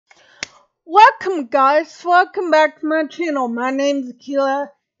Welcome guys, welcome back to my channel. My name's Akila,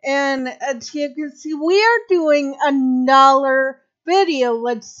 and as you can see, we are doing another video.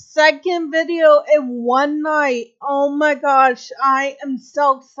 Like second video in one night. Oh my gosh, I am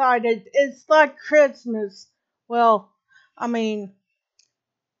so excited. It's like Christmas. Well, I mean,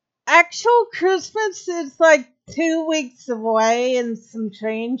 actual Christmas is like 2 weeks away and some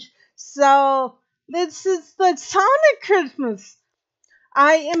change. So, this is the Sonic Christmas.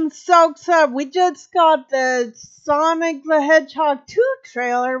 I am so excited. We just got the Sonic the Hedgehog 2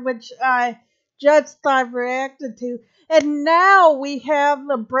 trailer, which I just live reacted to. And now we have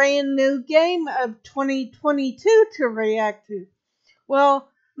the brand new game of 2022 to react to. Well,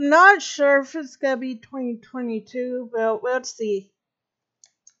 I'm not sure if it's going to be 2022, but we'll see.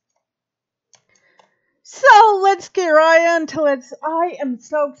 So let's get right into it. I am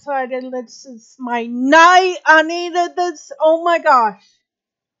so excited. This is my night. I needed this. Oh my gosh.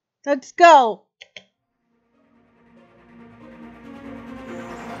 Let's go.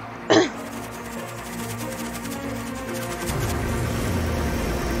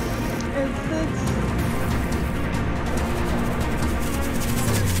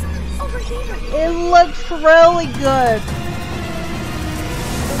 It looks really good.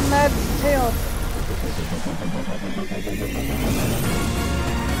 And that's Tails.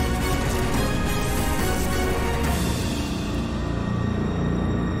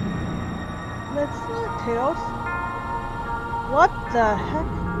 That's not Tails. What the heck?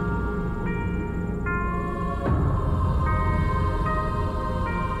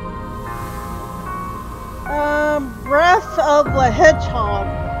 Breath of the Hedgehog.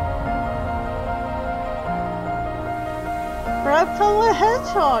 Breath of the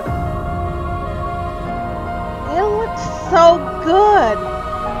Hedgehog. It looks so good.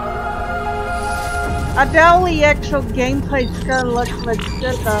 I doubt the actual gameplay's gonna look like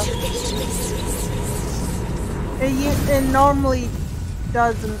good though. It normally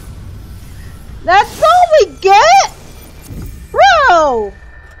doesn't. That's all we get? Bro!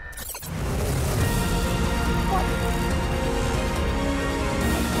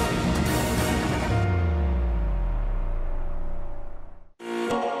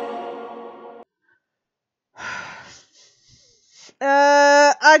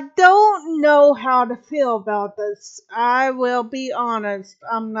 I don't know how to feel about this. I will be honest.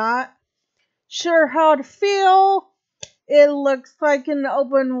 I'm not sure how to feel. It looks like an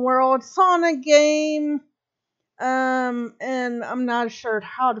open world Sonic game. And I'm not sure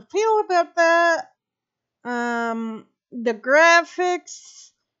how to feel about that. The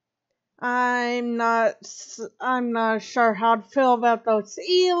graphics, I'm not sure how to feel about those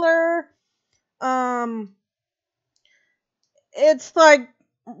either. It's like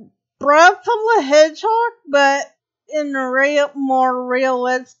Breath of the Hedgehog, but in more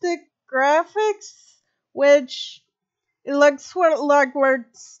realistic graphics, which it looks like we're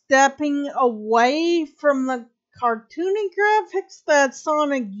stepping away from the cartoony graphics that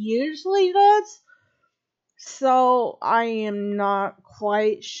Sonic usually does. So I am not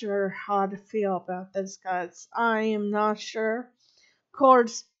quite sure how to feel about this, guys. I am not sure. Of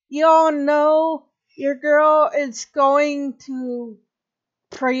course, y'all know your girl is going to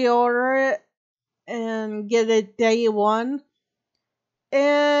pre-order it and get it day one.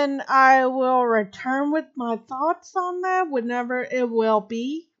 And I will return with my thoughts on that whenever it will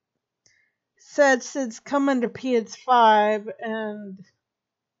be. Since it's coming to PS5 and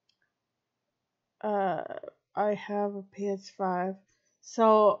I have a PS5.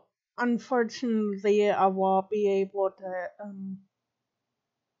 So unfortunately I won't be able to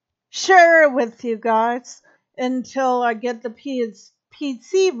share it with you guys until I get the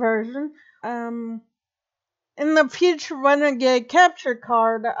PC version. In the future, when I get a capture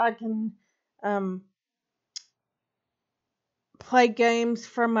card, I can play games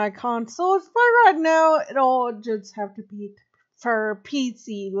from my consoles. But right now, it'll just have to be for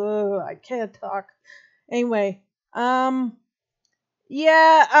PC. Ugh, I can't talk. Anyway,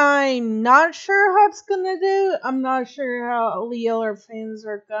 yeah, I'm not sure how it's gonna do. I'm not sure how the other fans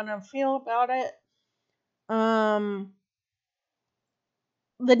are gonna feel about it.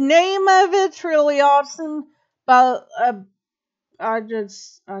 The name of it's really awesome, but I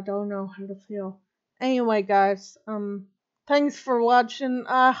don't know how to feel. Anyway, guys, thanks for watching.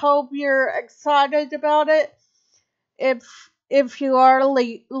 I hope you're excited about it. If you are,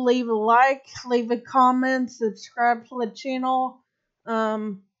 leave a like, leave a comment, subscribe to the channel.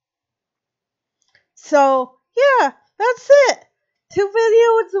 So yeah, that's it. 2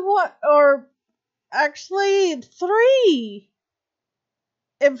 videos of what, or actually 3,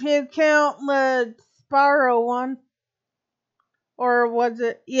 if you count the Spyro one. Or was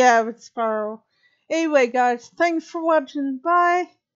it? Yeah, it was Sparrow. Anyway, guys, thanks for watching. Bye.